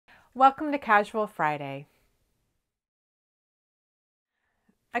Welcome to Casual Friday.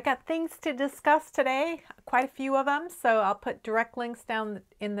 I got things to discuss today, quite a few of them, so I'll put direct links down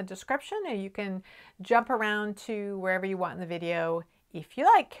in the description and you can jump around to wherever you want in the video if you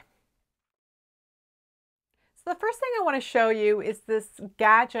like. So the first thing I want to show you is this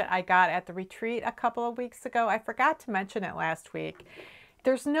gadget I got at the retreat a couple of weeks ago. I forgot to mention it last week.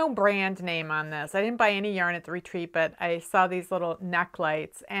 There's no brand name on this. I didn't buy any yarn at the retreat, but I saw these little neck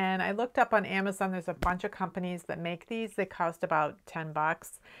lights and I looked up on Amazon. There's a bunch of companies that make these. They cost about 10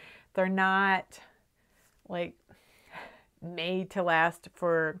 bucks. They're not like made to last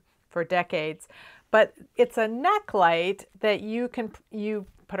for decades, but it's a neck light that you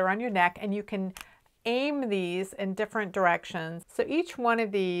put around your neck and you can aim these in different directions. So each one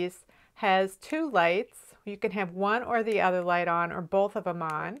of these has two lights. You can have one or the other light on or both of them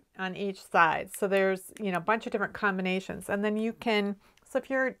on each side. So there's, a bunch of different combinations. And then you can, so if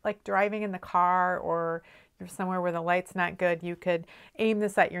you're like driving in the car or you're somewhere where the light's not good, you could aim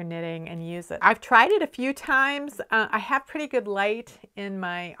this at your knitting and use it. I've tried it a few times. I have pretty good light in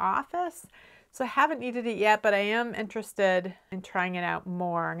my office, so I haven't needed it yet, but I am interested in trying it out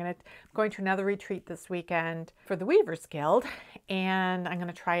more. I'm going to another retreat this weekend for the Weavers Guild, and I'm going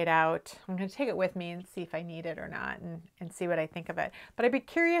to try it out. I'm going to take it with me and see if I need it or not and see what I think of it. But I'd be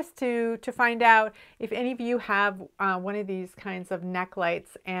curious to find out if any of you have one of these kinds of neck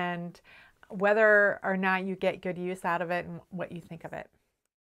lights and whether or not you get good use out of it and what you think of it.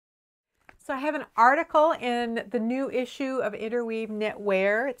 So I have an article in the new issue of Interweave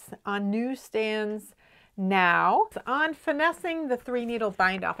Knitwear. It's on newsstands now. It's on finessing the 3-needle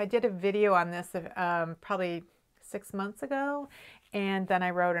bind off. I did a video on this probably 6 months ago, and then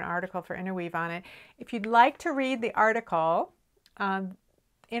I wrote an article for Interweave on it. If you'd like to read the article,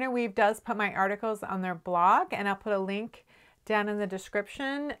 Interweave does put my articles on their blog, and I'll put a link down in the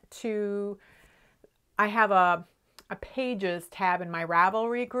description to, I have a pages tab in my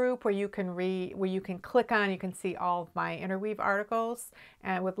Ravelry group where you can click on, you can see all of my Interweave articles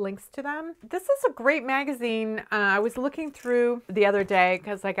and with links to them. This is a great magazine. I was looking through the other day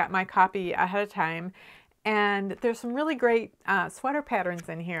because I got my copy ahead of time, and there's some really great sweater patterns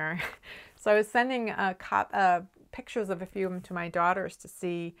in here. So I was sending pictures of a few of them to my daughters to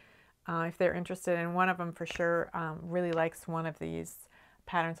see if they're interested, and one of them for sure really likes one of these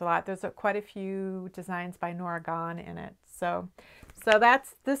patterns a lot. There's quite a few designs by Nora Gahn in it. So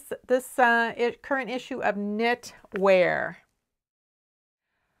that's this current issue of Knitwear.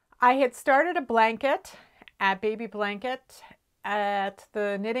 I had started a blanket, a baby blanket, at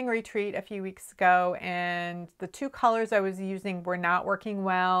the knitting retreat a few weeks ago, and the two colors I was using were not working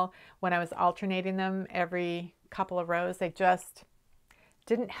well when I was alternating them every couple of rows. They just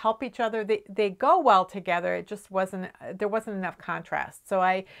didn't help each other. They go well together. It just there wasn't enough contrast. So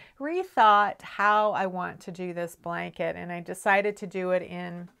I rethought how I want to do this blanket, and I decided to do it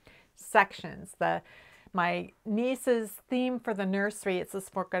in sections. My niece's theme for the nursery, it's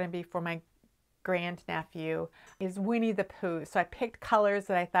going to be for my grandnephew, is Winnie the Pooh. So I picked colors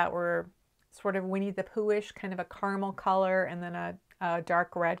that I thought were sort of Winnie the Pooh-ish, kind of a caramel color and then a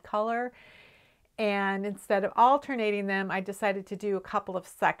dark red color. And instead of alternating them, I decided to do a couple of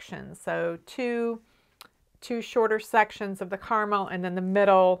sections. So two shorter sections of the caramel, and then the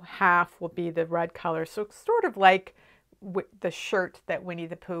middle half will be the red color. So it's sort of like the shirt that Winnie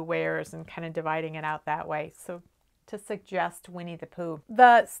the Pooh wears, and kind of dividing it out that way. So to suggest Winnie the Pooh.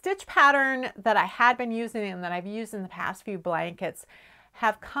 The stitch pattern that I had been using and that I've used in the past few blankets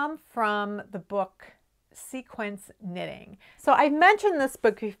have come from the book Sequence Knitting. So I've mentioned this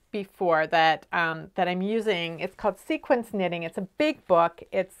book before that I'm using. It's called Sequence Knitting. It's a big book.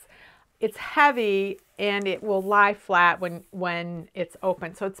 It's heavy and it will lie flat when it's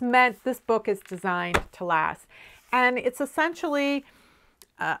open. So this book is designed to last. And it's essentially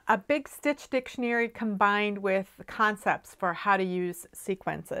a big stitch dictionary combined with concepts for how to use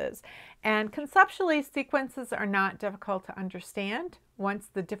sequences. And conceptually, sequences are not difficult to understand once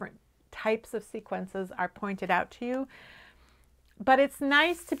the different types of sequences are pointed out to you. But it's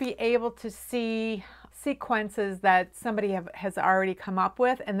nice to be able to see sequences that somebody has already come up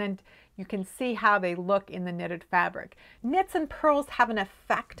with, and then you can see how they look in the knitted fabric. Knits and purls have an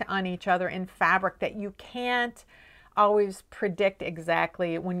effect on each other in fabric that you can't always predict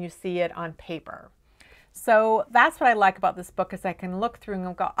exactly when you see it on paper. So that's what I like about this book, is I can look through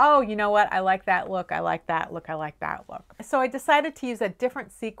and go, oh, you know what? I like that look. I like that look. I like that look. So I decided to use a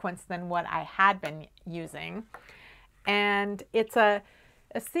different sequence than what I had been using. And it's a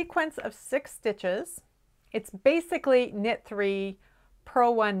sequence of 6 stitches. It's basically knit 3,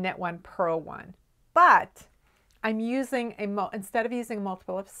 purl 1, knit 1, purl 1. But I'm using instead of using a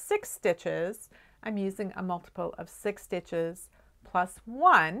multiple of 6 stitches, I'm using a multiple of 6 stitches plus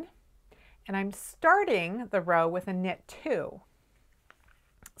 1, and I'm starting the row with a knit 2.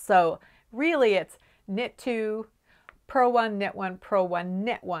 So really it's knit 2, purl 1, knit 1, purl 1,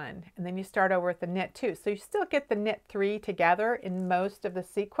 knit 1, and then you start over with the knit 2. So you still get the knit 3 together in most of the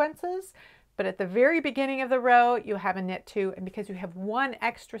sequences, but at the very beginning of the row you have a knit 2, and because you have 1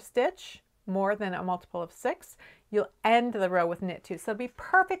 extra stitch, more than a multiple of 6, you'll end the row with knit 2. So it'll be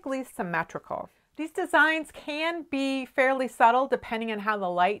perfectly symmetrical. These designs can be fairly subtle depending on how the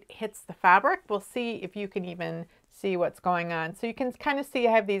light hits the fabric. We'll see if you can even see what's going on. So you can kind of see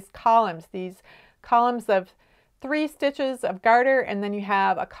I have these columns of 3 stitches of garter, and then you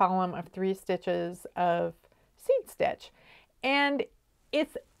have a column of 3 stitches of seed stitch. And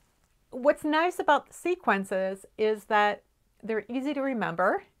what's nice about the sequences is that they're easy to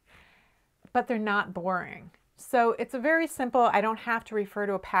remember, but they're not boring. So it's a very simple, I don't have to refer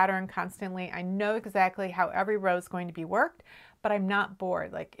to a pattern constantly. I know exactly how every row is going to be worked, but I'm not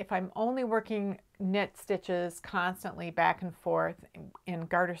bored. Like if I'm only working knit stitches constantly back and forth in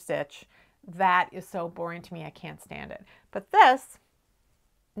garter stitch, that is so boring to me, I can't stand it. But this,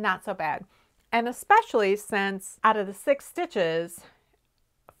 not so bad. And especially since out of the 6 stitches,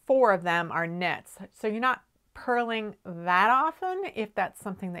 4 of them are knits. So you're not purling that often if that's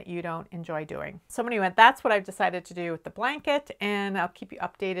something that you don't enjoy doing. So anyway, that's what I've decided to do with the blanket, and I'll keep you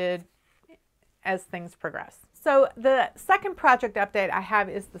updated as things progress. So the second project update I have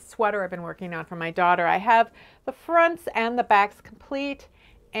is the sweater I've been working on for my daughter. I have the fronts and the backs complete,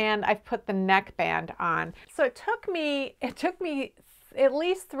 and I've put the neckband on. So it took me at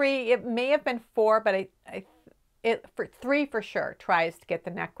least 3, it may have been 4, but for 3 for sure tries to get the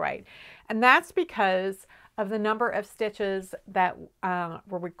neck right. And that's because of the number of stitches that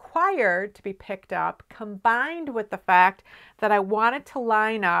were required to be picked up, combined with the fact that I wanted to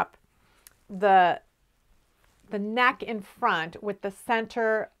line up the neck in front with the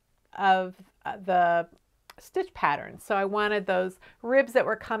center of the stitch pattern. So I wanted those ribs that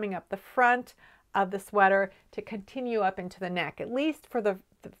were coming up the front of the sweater to continue up into the neck, at least for the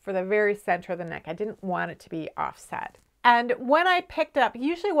very center of the neck. I didn't want it to be offset. And when I picked up,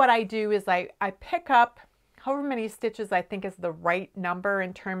 usually what I do is I pick up however many stitches I think is the right number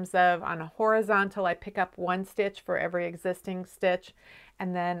in terms of, on a horizontal, I pick up 1 stitch for every existing stitch.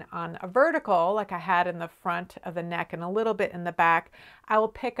 And then on a vertical, like I had in the front of the neck and a little bit in the back, I will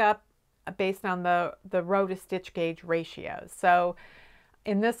pick up based on the row to stitch gauge ratios. So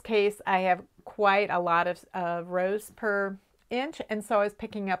in this case, I have quite a lot of rows per inch, and so I was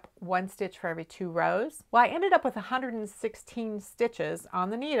picking up 1 stitch for every 2 rows. Well, I ended up with 116 stitches on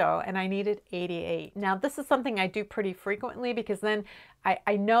the needle, and I needed 88. Now this is something I do pretty frequently because then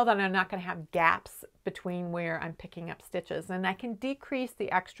I know that I'm not going to have gaps between where I'm picking up stitches, and I can decrease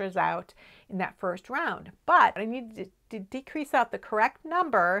the extras out in that first round. But I needed to decrease out the correct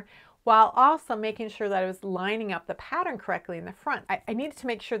number while also making sure that I was lining up the pattern correctly in the front. I needed to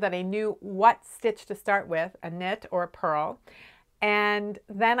make sure that I knew what stitch to start with, a knit or a purl, and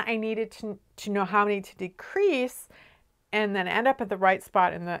then I needed to know how many to decrease and then end up at the right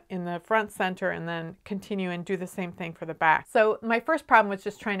spot in the front center, and then continue and do the same thing for the back. So my first problem was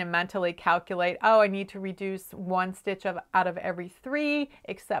just trying to mentally calculate, oh, I need to reduce 1 stitch out of every 3,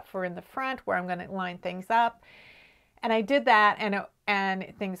 except for in the front where I'm going to line things up. And I did that,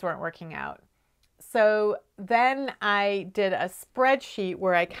 and things weren't working out. So then I did a spreadsheet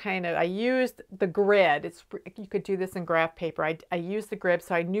where I used the grid. You could do this in graph paper. I used the grid,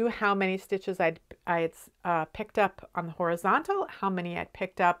 so I knew how many stitches I had picked up on the horizontal, how many I'd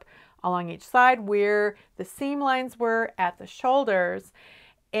picked up along each side, where the seam lines were at the shoulders.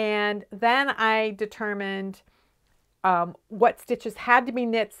 And then I determined what stitches had to be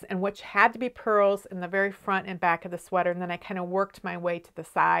knits and which had to be purls in the very front and back of the sweater. And then I kind of worked my way to the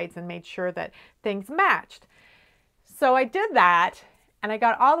sides and made sure that things matched. So I did that, and I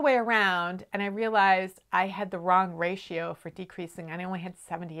got all the way around, and I realized I had the wrong ratio for decreasing. I only had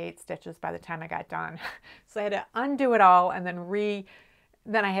 78 stitches by the time I got done. So I had to undo it all, and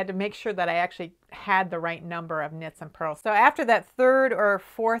then I had to make sure that I actually had the right number of knits and purls. So after that 3rd or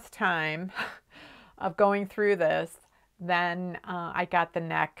 4th time of going through this, then I got the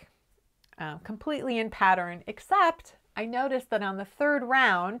neck completely in pattern, except I noticed that on the 3rd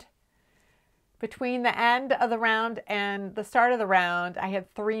round, between the end of the round and the start of the round, I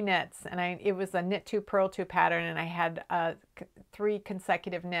had 3 knits, and it was a knit 2, purl 2 pattern, and I had 3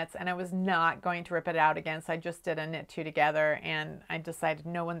 consecutive knits, and I was not going to rip it out again, so I just did a knit 2 together, and I decided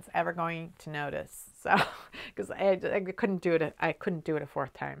no one's ever going to notice, so because I couldn't do it a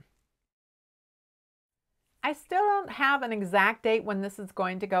 4th time. I still don't have an exact date when this is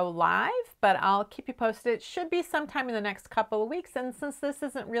going to go live, but I'll keep you posted. It should be sometime in the next couple of weeks. And since this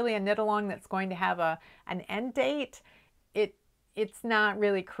isn't really a knit along that's going to have an end date, it's not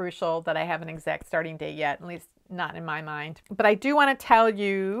really crucial that I have an exact starting date yet, at least not in my mind. But I do want to tell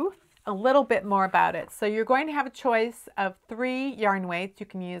you a little bit more about it. So you're going to have a choice of 3 yarn weights. You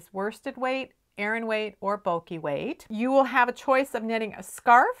can use worsted weight, Aran weight, or bulky weight. You will have a choice of knitting a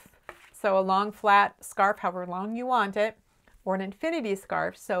scarf, so a long flat scarf, however long you want it, or an infinity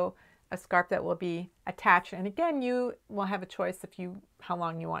scarf, so a scarf that will be attached. And again, you will have a choice how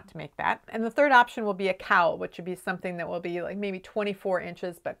long you want to make that. And the third option will be a cowl, which would be something that will be like maybe 24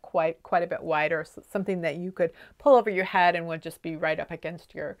 inches, but quite a bit wider, so something that you could pull over your head and would just be right up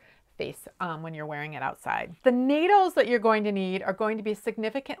against your face when you're wearing it outside. The needles that you're going to need are going to be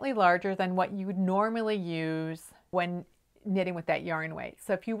significantly larger than what you would normally use when knitting with that yarn weight.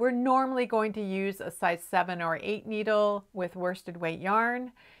 So if you were normally going to use a size 7 or 8 needle with worsted weight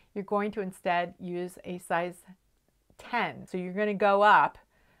yarn, you're going to instead use a size 10. So you're going to go up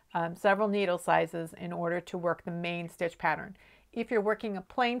several needle sizes in order to work the main stitch pattern. If you're working a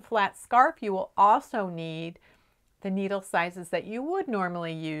plain flat scarf, you will also need the needle sizes that you would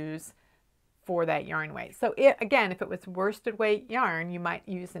normally use for that yarn weight. So again, if it was worsted weight yarn, you might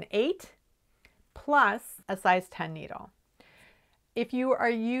use an 8 plus a size 10 needle. If you're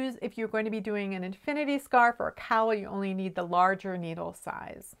going to be doing an infinity scarf or a cowl, you only need the larger needle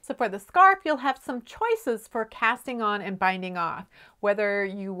size. So for the scarf, you'll have some choices for casting on and binding off, whether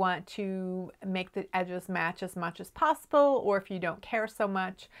you want to make the edges match as much as possible, or if you don't care so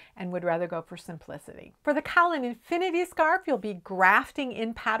much and would rather go for simplicity. For the cowl and infinity scarf, you'll be grafting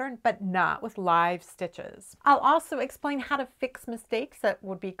in pattern, but not with live stitches. I'll also explain how to fix mistakes that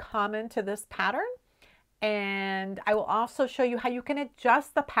would be common to this pattern. And I will also show you how you can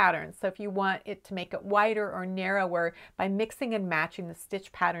adjust the pattern. So if you want it to make it wider or narrower by mixing and matching the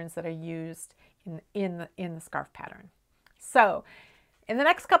stitch patterns that are used in the scarf pattern. So in the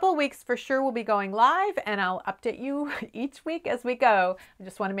next couple of weeks, for sure, we'll be going live, and I'll update you each week as we go. I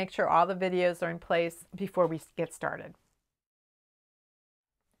just want to make sure all the videos are in place before we get started.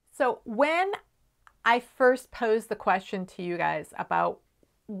 So when I first posed the question to you guys about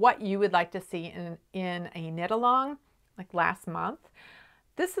what you would like to see in a knit along, like last month,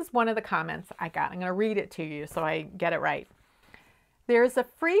 this is one of the comments I got. I'm going to read it to you so I get it right. There's a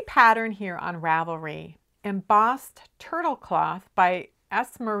free pattern here on Ravelry, embossed turtle cloth by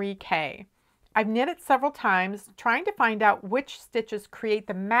S. Marie K. I've knit it several times trying to find out which stitches create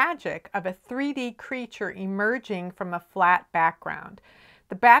the magic of a 3D creature emerging from a flat background.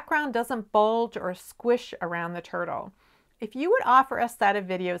 The background doesn't bulge or squish around the turtle. If you would offer a set of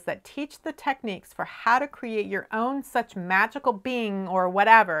videos that teach the techniques for how to create your own such magical being or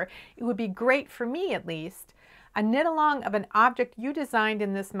whatever, it would be great for me at least. A knit along of an object you designed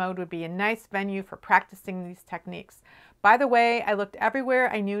in this mode would be a nice venue for practicing these techniques. By the way, I looked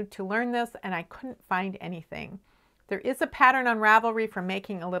everywhere I knew to learn this and I couldn't find anything. There is a pattern on Ravelry for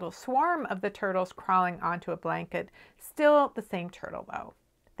making a little swarm of the turtles crawling onto a blanket. Still the same turtle though.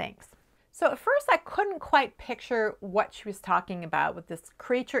 Thanks. So at first I couldn't quite picture what she was talking about with this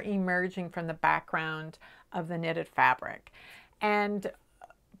creature emerging from the background of the knitted fabric. And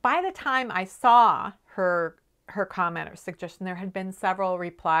by the time I saw her comment or suggestion, there had been several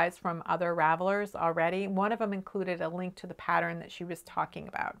replies from other Ravelers already. One of them included a link to the pattern that she was talking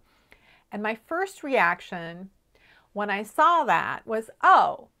about. And my first reaction when I saw that was,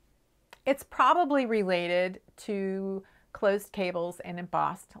 oh, it's probably related to closed cables and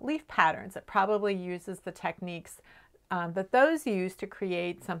embossed leaf patterns. It probably uses the techniques that those use to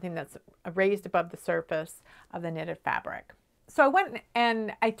create something that's raised above the surface of the knitted fabric. So I went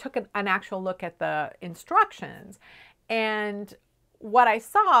and I took an actual look at the instructions, and what I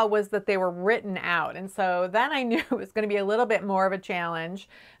saw was that they were written out. And so then I knew it was going to be a little bit more of a challenge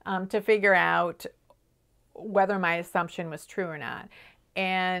to figure out whether my assumption was true or not.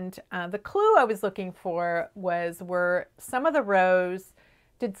 And the clue I was looking for was,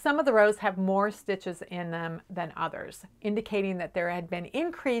 did some of the rows have more stitches in them than others, indicating that there had been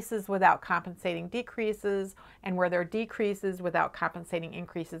increases without compensating decreases, and were there decreases without compensating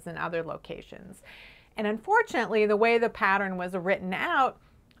increases in other locations. And unfortunately, the way the pattern was written out,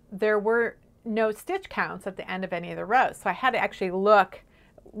 there were no stitch counts at the end of any of the rows. So I had to actually look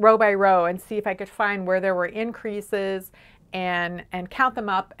row by row and see if I could find where there were increases and count them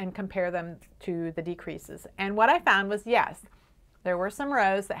up and compare them to the decreases. And what I found was, yes, there were some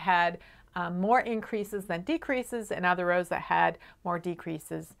rows that had more increases than decreases, and other rows that had more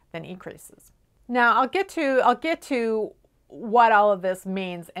decreases than increases. Now I'll get to what all of this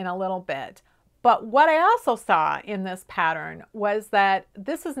means in a little bit, But what I also saw in this pattern was that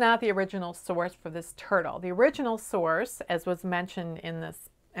this is not the original source for this turtle. The original source, as was mentioned in this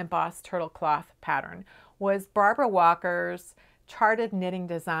embossed turtle cloth pattern, was Barbara Walker's Charted Knitting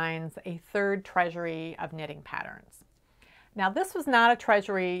Designs, a third treasury of knitting patterns. Now, this was not a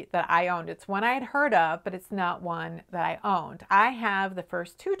treasury that I owned. It's one I had heard of, but it's not one that I owned. I have the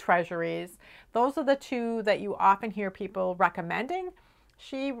first two treasuries. Those are the two that you often hear people recommending.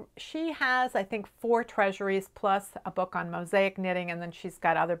 She has, I think, 4 treasuries plus a book on mosaic knitting, and then she's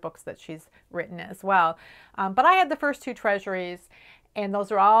got other books that she's written as well. But I had the first 2 treasuries, and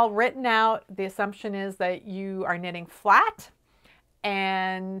those are all written out. The assumption is that you are knitting flat,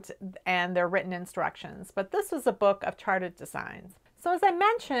 and they're written instructions. But this is a book of charted designs. So as I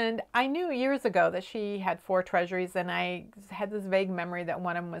mentioned, I knew years ago that she had 4 treasuries, and I had this vague memory that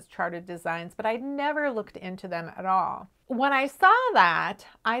one of them was charted designs, but I'd never looked into them at all. When I saw that,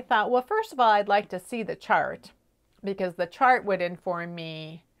 I thought, well, first of all, I'd like to see the chart, because the chart would inform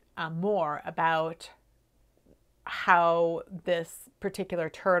me more about how this particular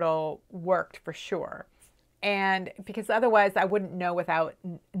turtle worked for sure. And because otherwise I wouldn't know without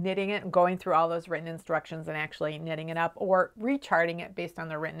knitting it and going through all those written instructions and actually knitting it up or recharting it based on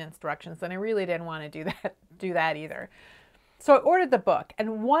the written instructions. And I really didn't want to do that either. So I ordered the book.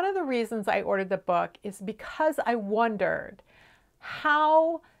 And one of the reasons I ordered the book is because I wondered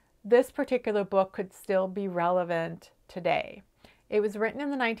how this particular book could still be relevant today. It was written in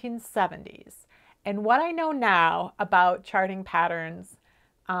the 1970s. And what I know now about charting patterns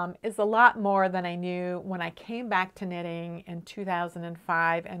is a lot more than I knew when I came back to knitting in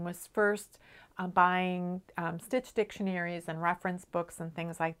 2005 and was first buying stitch dictionaries and reference books and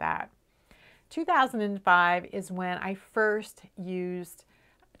things like that. 2005 is when I first used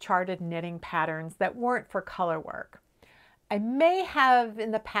charted knitting patterns that weren't for color work. I may have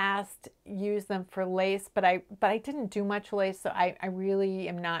in the past used them for lace, but I didn't do much lace, so I really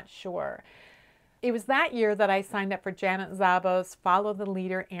am not sure. It was that year that I signed up for Janet Szabo's Follow the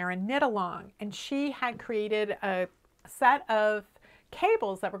Leader Erin Knit Along, and she had created a set of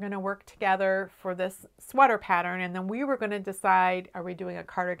cables that were going to work together for this sweater pattern, and then we were going to decide, are we doing a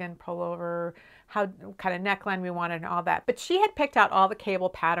cardigan, pullover, how kind of neckline we wanted and all that. But she had picked out all the cable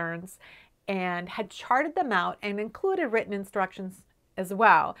patterns and had charted them out and included written instructions as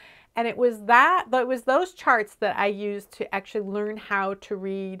well. And it was those charts that I used to actually learn how to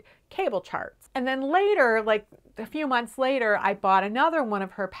read cable charts. And then later, like a few months later, I bought another one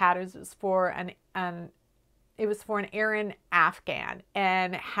of her patterns. It was for an Aran Afghan,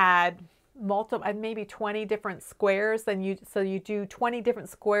 and had multiple, maybe 20 different squares. So you do 20 different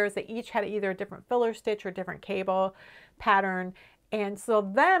squares that each had either a different filler stitch or different cable pattern. And so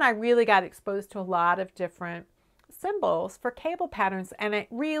then I really got exposed to a lot of different symbols for cable patterns, and I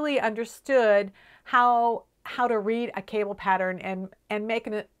really understood how to read a cable pattern and make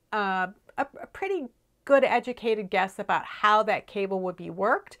a pretty good educated guess about how that cable would be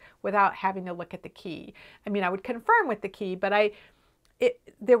worked without having to look at the key. I mean, I would confirm with the key, but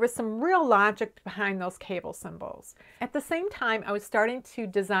there was some real logic behind those cable symbols. At the same time, I was starting to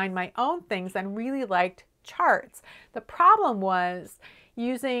design my own things and really liked charts. The problem was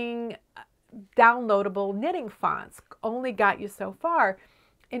using downloadable knitting fonts only got you so far.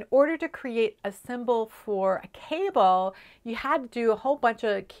 In order to create a symbol for a cable, you had to do a whole bunch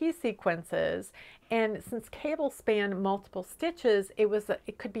of key sequences. And since cables span multiple stitches,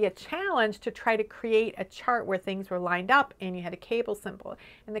 it could be a challenge to try to create a chart where things were lined up and you had a cable symbol.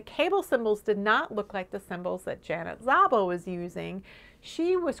 And the cable symbols did not look like the symbols that Janet Szabo was using.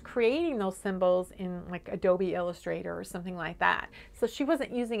 She was creating those symbols in like Adobe Illustrator or something like that. So she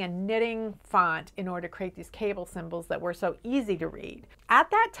wasn't using a knitting font in order to create these cable symbols that were so easy to read.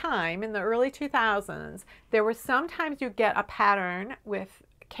 At that time, in the early 2000s, there were sometimes you get a pattern with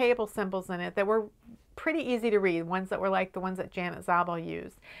cable symbols in it that were pretty easy to read, ones that were like the ones that Janet Szabo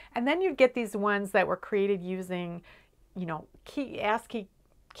used. And then you'd get these ones that were created using, you know, ASCII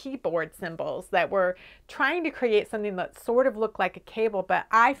keyboard symbols that were trying to create something that sort of looked like a cable, but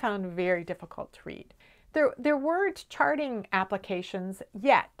I found very difficult to read. There weren't charting applications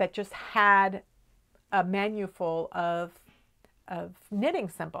yet that just had a menu full of knitting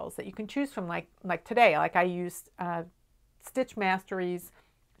symbols that you can choose from, like today. Like I used Stitch Mastery's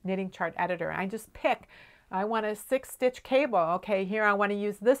knitting chart editor. I just pick, I want a 6-stitch cable. Okay, here I want to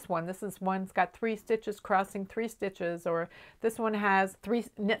use this one. One's got 3 stitches crossing 3 stitches, or this one has 3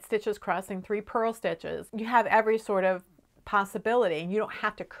 knit stitches crossing 3 purl stitches. You have every sort of possibility, and you don't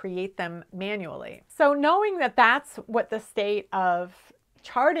have to create them manually. So knowing that that's what the state of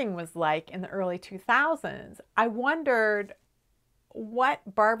charting was like in the early 2000s, I wondered what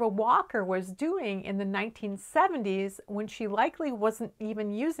Barbara Walker was doing in the 1970s when she likely wasn't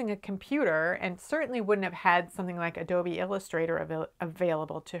even using a computer and certainly wouldn't have had something like Adobe Illustrator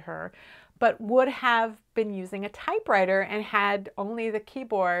available to her, but would have been using a typewriter and had only the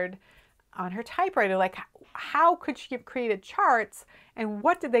keyboard on her typewriter. Like, how could she have created charts and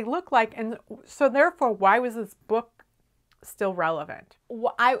what did they look like? And so therefore, why was this book still relevant?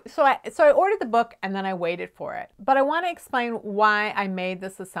 So I ordered the book and then I waited for it. But I want to explain why I made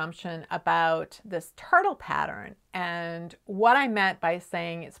this assumption about this turtle pattern and what I meant by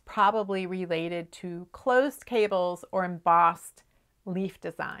saying it's probably related to closed cables or embossed leaf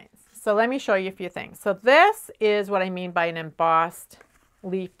designs. So let me show you a few things. So this is what I mean by an embossed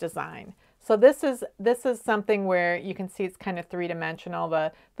leaf design. So this is something where you can see it's kind of three-dimensional.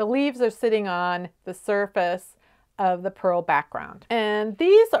 The leaves are sitting on the surface of the purl background. And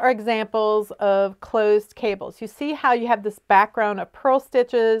these are examples of closed cables. You see how you have this background of purl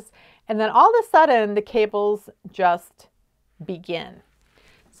stitches and then all of a sudden the cables just begin.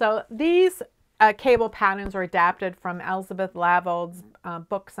 So these cable patterns are adapted from Elsebeth Lavold's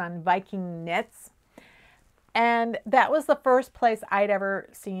books on Viking knits. And that was the first place I'd ever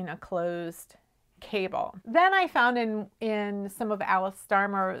seen a closed cable. Then I found in some of Alice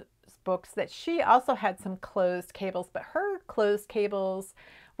Starmer's books that she also had some closed cables, but her closed cables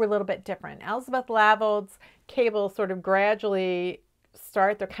were a little bit different. Elsebeth Lavold's cables sort of gradually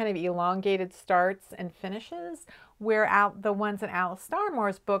start, they're kind of elongated starts and finishes, where the ones in Alice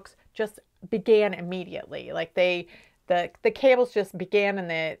Starmer's books just began immediately. Like the cables just began and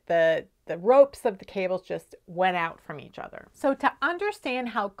the ropes of the cables just went out from each other. So to understand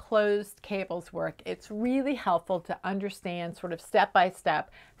how closed cables work, it's really helpful to understand sort of step by step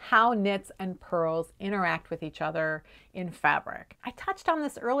how knits and purls interact with each other in fabric. I touched on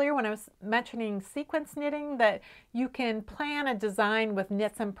this earlier when I was mentioning sequence knitting, that you can plan a design with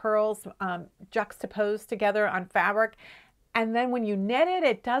knits and purls juxtaposed together on fabric. And then when you knit it,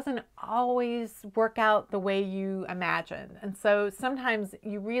 it doesn't always work out the way you imagine. And so sometimes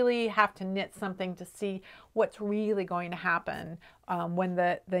you really have to knit something to see what's really going to happen when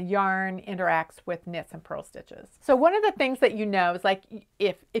the yarn interacts with knits and purl stitches. So one of the things that you know is, like,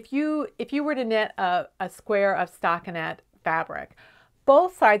 if you were to knit a square of stockinette fabric,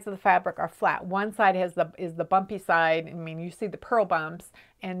 both sides of the fabric are flat. One side is the bumpy side. I mean, you see the purl bumps,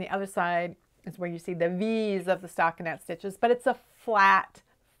 and the other side is where you see the V's of the stockinette stitches, but it's a flat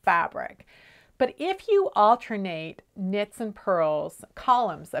fabric. But if you alternate knits and purls,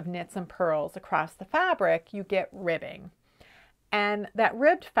 columns of knits and purls across the fabric, you get ribbing. And that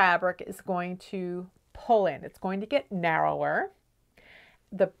ribbed fabric is going to pull in. It's going to get narrower.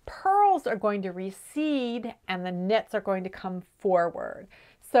 The purls are going to recede and the knits are going to come forward.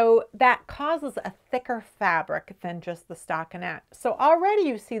 So that causes a thicker fabric than just the stockinette. So already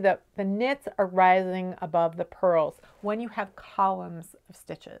you see that the knits are rising above the purls when you have columns of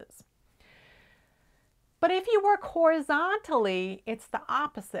stitches. But if you work horizontally, it's the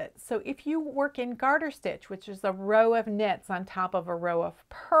opposite. So if you work in garter stitch, which is a row of knits on top of a row of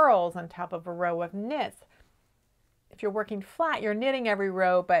purls on top of a row of knits, if you're working flat, you're knitting every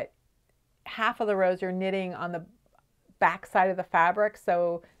row, but half of the rows you're knitting on the back side of the fabric.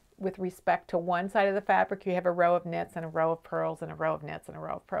 So with respect to one side of the fabric, you have a row of knits and a row of purls and a row of knits and a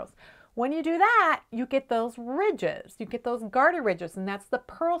row of purls. When you do that, you get those ridges, you get those garter ridges, and that's the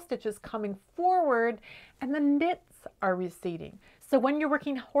purl stitches coming forward and the knits are receding. So when you're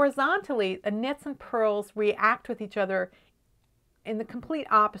working horizontally, the knits and purls react with each other in the complete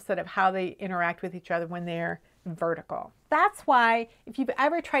opposite of how they interact with each other when they're vertical. That's why if you've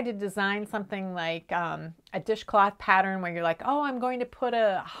ever tried to design something like a dishcloth pattern where you're like, oh, I'm going to put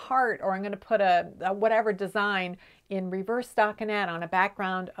a heart, or I'm going to put a whatever design in reverse stockinette on a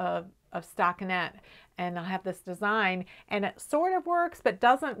background of stockinette, and I'll have this design and it sort of works but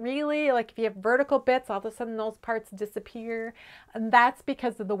doesn't really, like if you have vertical bits, all of a sudden those parts disappear, and that's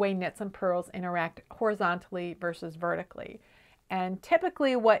because of the way knits and purls interact horizontally versus vertically. And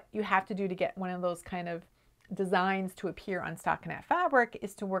typically what you have to do to get one of those kind of designs to appear on stockinette fabric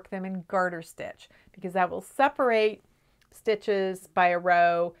is to work them in garter stitch, because that will separate stitches by a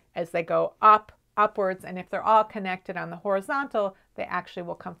row as they go upwards, and if they're all connected on the horizontal, they actually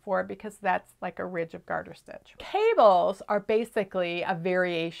will come forward because that's like a ridge of garter stitch. Cables are basically a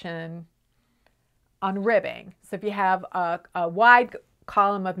variation on ribbing. So if you have a wide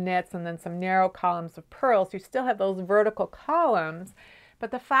column of knits and then some narrow columns of purls, you still have those vertical columns,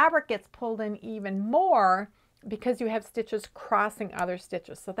 but the fabric gets pulled in even more because you have stitches crossing other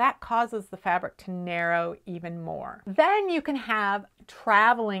stitches. So that causes the fabric to narrow even more. Then you can have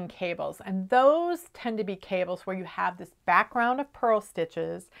traveling cables, and those tend to be cables where you have this background of purl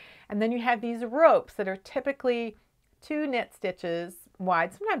stitches, and then you have these ropes that are typically 2 knit stitches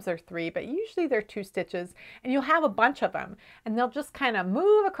wide. Sometimes they're 3, but usually they're 2 stitches, and you'll have a bunch of them, and they'll just kind of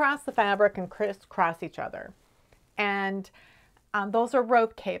move across the fabric and crisscross each other. And those are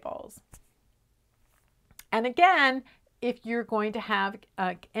rope cables. And again, if you're going to have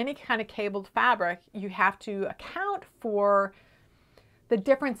any kind of cabled fabric, you have to account for the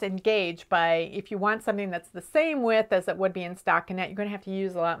difference in gauge by, if you want something that's the same width as it would be in stockinette, you're going to have to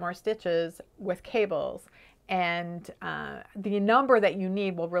use a lot more stitches with cables. And the number that you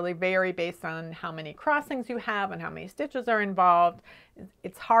need will really vary based on how many crossings you have and how many stitches are involved.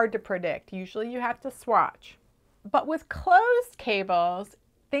 It's hard to predict. Usually you have to swatch. But with closed cables,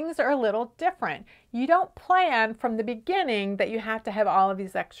 things are a little different. You don't plan from the beginning that you have to have all of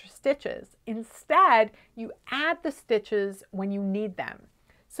these extra stitches. Instead, you add the stitches when you need them.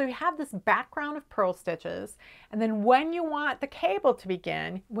 So you have this background of purl stitches, and then when you want the cable to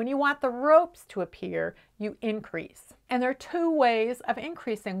begin, when you want the ropes to appear, you increase. And there are 2 ways of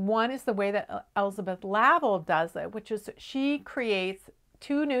increasing. One is the way that Elsebeth Lavold does it, which is she creates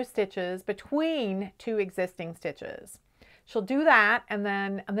 2 new stitches between 2 existing stitches. She'll do that, and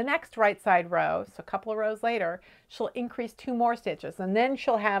then on the next right side row, so a couple of rows later, she'll increase 2 more stitches, and then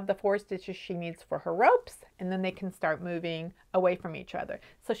she'll have the 4 stitches she needs for her ropes, and then they can start moving away from each other.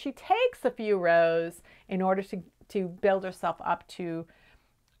 So she takes a few rows in order to build herself up to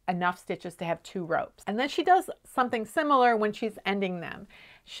enough stitches to have 2 ropes. And then she does something similar when she's ending them.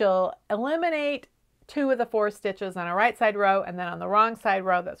 She'll eliminate 2 of the 4 stitches on a right side row, and then on the wrong side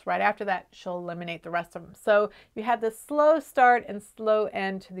row that's right after that, she'll eliminate the rest of them. So you have this slow start and slow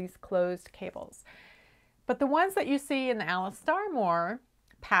end to these closed cables. But the ones that you see in the Alice Starmore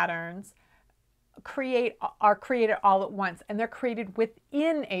patterns are created all at once, and they're created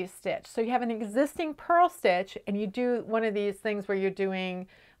within a stitch. So you have an existing purl stitch, and you do one of these things where you're doing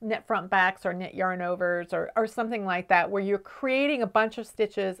knit front backs or knit yarn overs or something like that, where you're creating a bunch of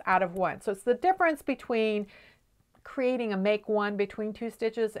stitches out of one. So it's the difference between creating a make one between 2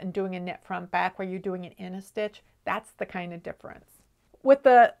 stitches and doing a knit front back where you're doing it in a stitch. That's the kind of difference. With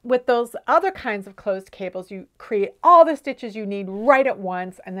those other kinds of closed cables, you create all the stitches you need right at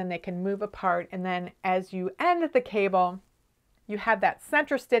once, and then they can move apart. And then as you end the cable, you have that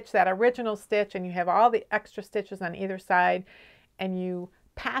center stitch, that original stitch, and you have all the extra stitches on either side, and you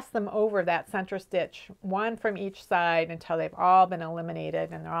pass them over that center stitch, 1 from each side, until they've all been eliminated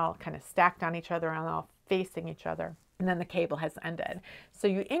and they're all kind of stacked on each other and all facing each other. And then the cable has ended. So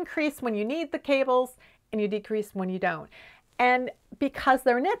you increase when you need the cables and you decrease when you don't. And because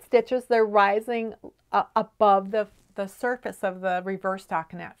they're knit stitches, they're rising above the surface of the reverse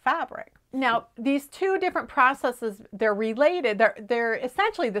stockinette fabric. Now, these 2 different processes, they're related. They're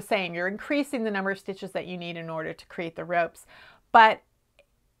essentially the same. You're increasing the number of stitches that you need in order to create the ropes. But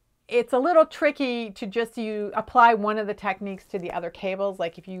it's a little tricky to just apply one of the techniques to the other cables.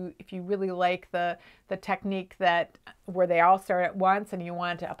 Like if you really like the technique where they all start at once and you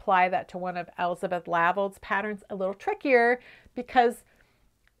want to apply that to one of Elsebeth Lavold's patterns, a little trickier because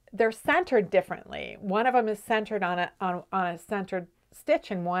they're centered differently. One of them is centered on a centered stitch,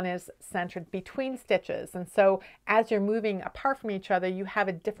 and one is centered between stitches. And so as you're moving apart from each other, you have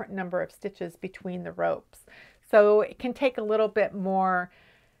a different number of stitches between the ropes. So it can take a little bit more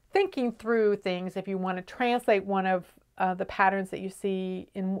thinking through things if you want to translate one of the patterns that you see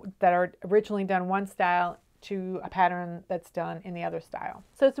that are originally done one style to a pattern that's done in the other style.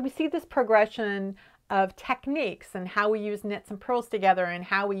 So as we see this progression of techniques and how we use knits and purls together, and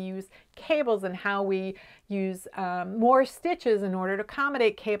how we use cables, and how we use more stitches in order to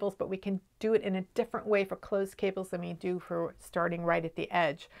accommodate cables, but we can do it in a different way for closed cables than we do for starting right at the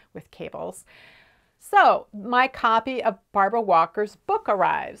edge with cables. So my copy of Barbara Walker's book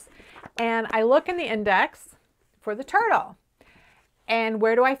arrives, and I look in the index for the turtle. And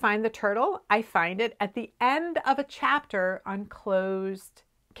where do I find the turtle? I find it at the end of a chapter on closed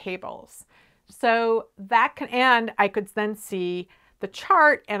cables. So that and I could then see the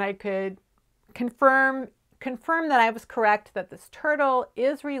chart, and I could confirm that I was correct, that this turtle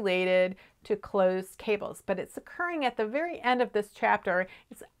is related to closed cables, but it's occurring at the very end of this chapter.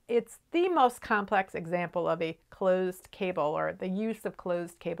 It's the most complex example of a closed cable, or the use of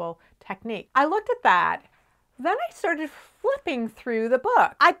closed cable technique. I looked at that, then I started flipping through the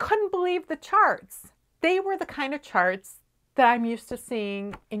book. I couldn't believe the charts. They were the kind of charts that I'm used to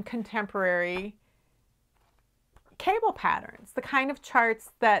seeing in contemporary cable patterns, the kind of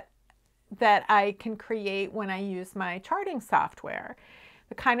charts that that I can create when I use my charting software.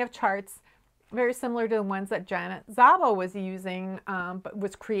 The kind of charts very similar to the ones that Janet Szabo was using, but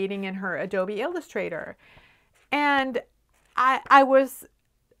was creating in her Adobe Illustrator. And I was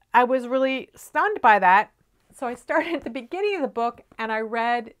really stunned by that. So I started at the beginning of the book and I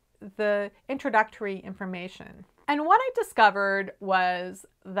read the introductory information. And what I discovered was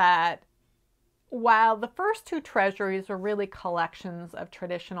that while the first two treasuries were really collections of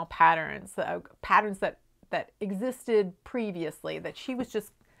traditional patterns, patterns that existed previously, that she was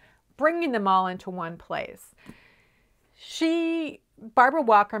just bringing them all into one place. Barbara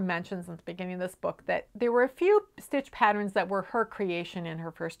Walker mentions in the beginning of this book that there were a few stitch patterns that were her creation in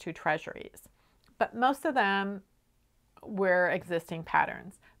her first two treasuries, but most of them were existing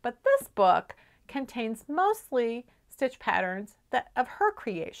patterns. But this book contains mostly stitch patterns of her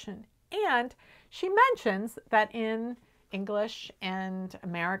creation. And she mentions that in English and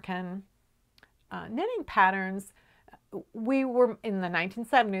American knitting patterns, we were in the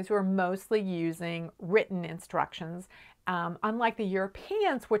 1970s, we were mostly using written instructions, unlike the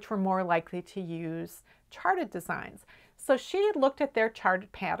Europeans, which were more likely to use charted designs. So she had looked at their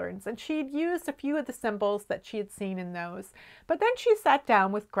charted patterns and she had used a few of the symbols that she had seen in those. But then she sat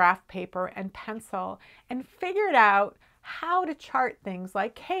down with graph paper and pencil and figured out how to chart things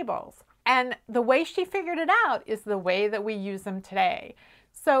like cables. And the way she figured it out is the way that we use them today.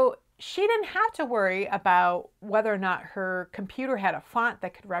 So she didn't have to worry about whether or not her computer had a font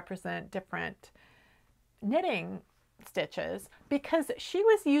that could represent different knitting stitches because she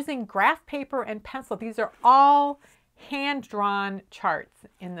was using graph paper and pencil. These are all hand-drawn charts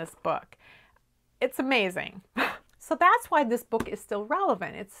in this book. It's amazing. So that's why this book is still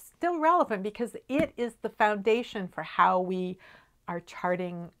relevant. It's still relevant because it is the foundation for how we are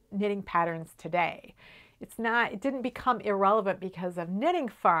charting knitting patterns today. It didn't become irrelevant because of knitting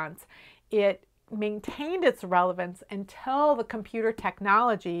fonts. It maintained its relevance until the computer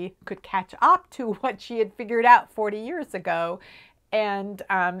technology could catch up to what she had figured out 40 years ago. And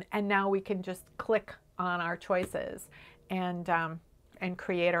now we can just click on our choices and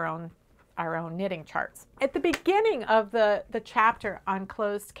create our own knitting charts. At the beginning of the chapter on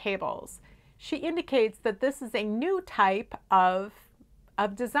closed cables, she indicates that this is a new type of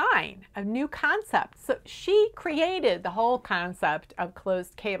design, a new concept. So she created the whole concept of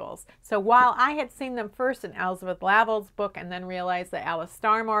closed cables. So while I had seen them first in Elsebeth Lavold's book and then realized that Alice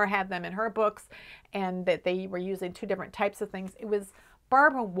Starmore had them in her books and that they were using two different types of things, it was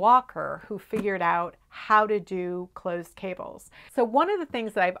Barbara Walker who figured out how to do closed cables. So one of the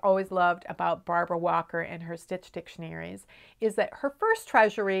things that I've always loved about Barbara Walker and her stitch dictionaries is that her first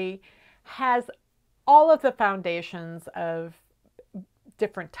treasury has all of the foundations of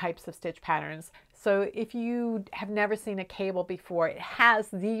different types of stitch patterns. So if you have never seen a cable before, it has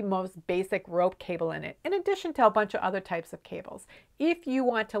the most basic rope cable in it, in addition to a bunch of other types of cables. If you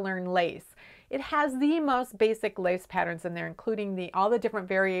want to learn lace, it has the most basic lace patterns in there, including all the different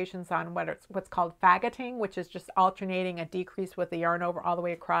variations on what's called faggoting, which is just alternating a decrease with the yarn over all the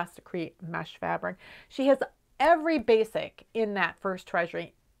way across to create mesh fabric. She has every basic in that first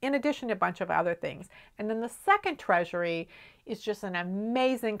treasury, in addition to a bunch of other things. And then the second treasury is just an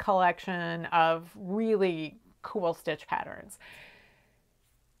amazing collection of really cool stitch patterns.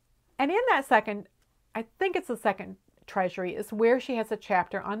 And in that second, I think it's the second treasury, is where she has a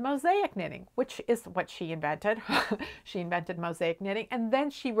chapter on mosaic knitting, which is what she invented. She invented mosaic knitting, and then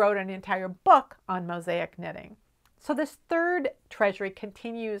she wrote an entire book on mosaic knitting. So this third treasury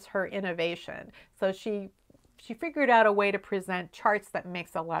continues her innovation. So she figured out a way to present charts that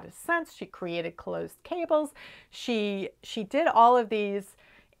makes a lot of sense. She created closed cables. She did all of these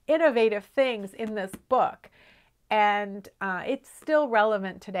innovative things in this book, and it's still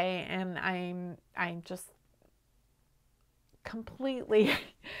relevant today. And I'm just completely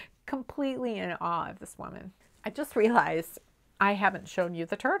in awe of this woman. I just realized I haven't shown you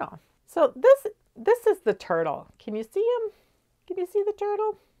the turtle. So this is the turtle. Can you see him? Can you see the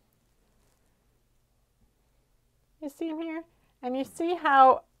turtle? You see him here? And you see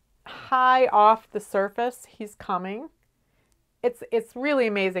how high off the surface he's coming? It's really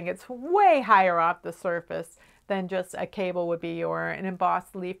amazing. It's way higher off the surface than just a cable would be or an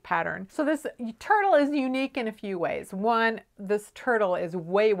embossed leaf pattern. So this turtle is unique in a few ways. One, this turtle is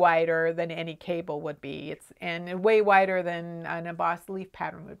way wider than any cable would be. And way wider than an embossed leaf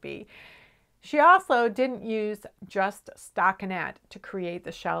pattern would be. She also didn't use just stockinette to create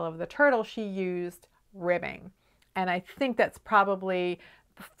the shell of the turtle. She used ribbing. And I think that's probably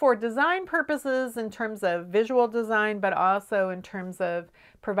for design purposes in terms of visual design, but also in terms of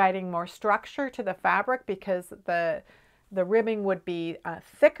providing more structure to the fabric, because the the ribbing would be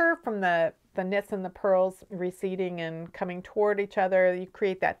thicker from the knits and the purls receding and coming toward each other. You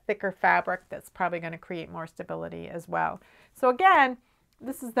create that thicker fabric that's probably going to create more stability as well. So again,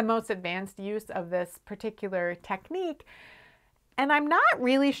 this is the most advanced use of this particular technique. And I'm not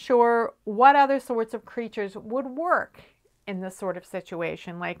really sure what other sorts of creatures would work in this sort of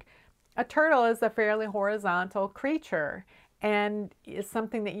situation. Like a turtle is a fairly horizontal creature and is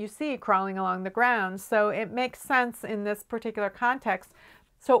something that you see crawling along the ground. So it makes sense in this particular context.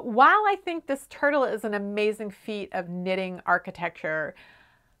 So while I think this turtle is an amazing feat of knitting architecture,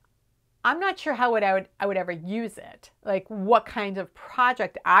 I'm not sure how I would ever use it, like what kind of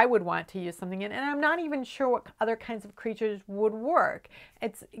project I would want to use something in, and I'm not even sure what other kinds of creatures would work.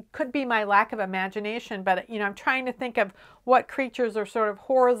 It could be my lack of imagination, but I'm trying to think of what creatures are sort of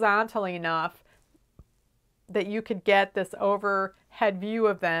horizontal enough that you could get this overhead view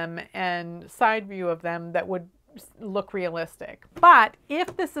of them and side view of them that would look realistic. But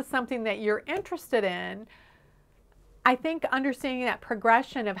if this is something that you're interested in, I think understanding that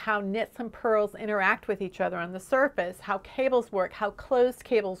progression of how knits and purls interact with each other on the surface, how cables work, how closed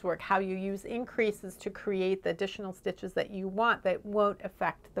cables work, how you use increases to create the additional stitches that you want that won't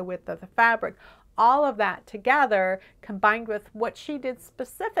affect the width of the fabric, all of that together combined with what she did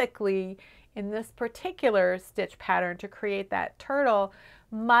specifically in this particular stitch pattern to create that turtle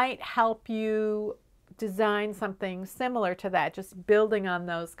might help you design something similar to that, just building on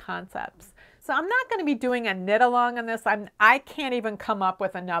those concepts. So I'm not going to be doing a knit along on this. I can't even come up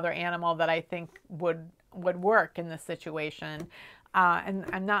with another animal that I think would work in this situation. And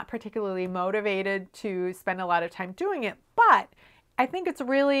I'm not particularly motivated to spend a lot of time doing it, but I think it's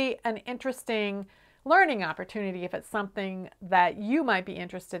really an interesting learning opportunity if it's something that you might be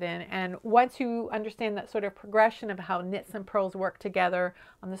interested in. And once you understand that sort of progression of how knits and purls work together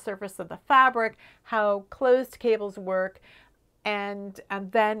on the surface of the fabric, how closed cables work, and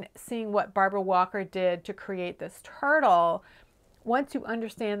then seeing what Barbara Walker did to create this turtle, once you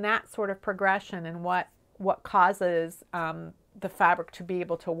understand that sort of progression and what causes the fabric to be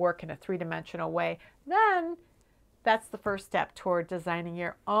able to work in a three-dimensional way, then that's the first step toward designing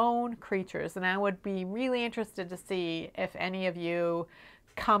your own creatures. And I would be really interested to see if any of you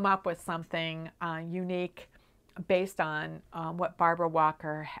come up with something unique based on what Barbara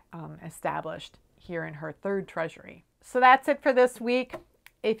Walker established here in her third treasury. So that's it for this week.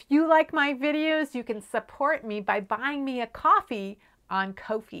 If you like my videos, you can support me by buying me a coffee on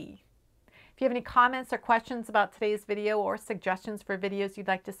Ko-fi. If you have any comments or questions about today's video or suggestions for videos you'd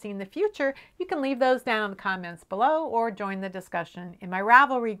like to see in the future, you can leave those down in the comments below or join the discussion in my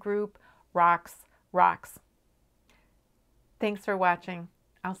Ravelry group, Rocks. Thanks for watching.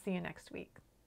 I'll see you next week.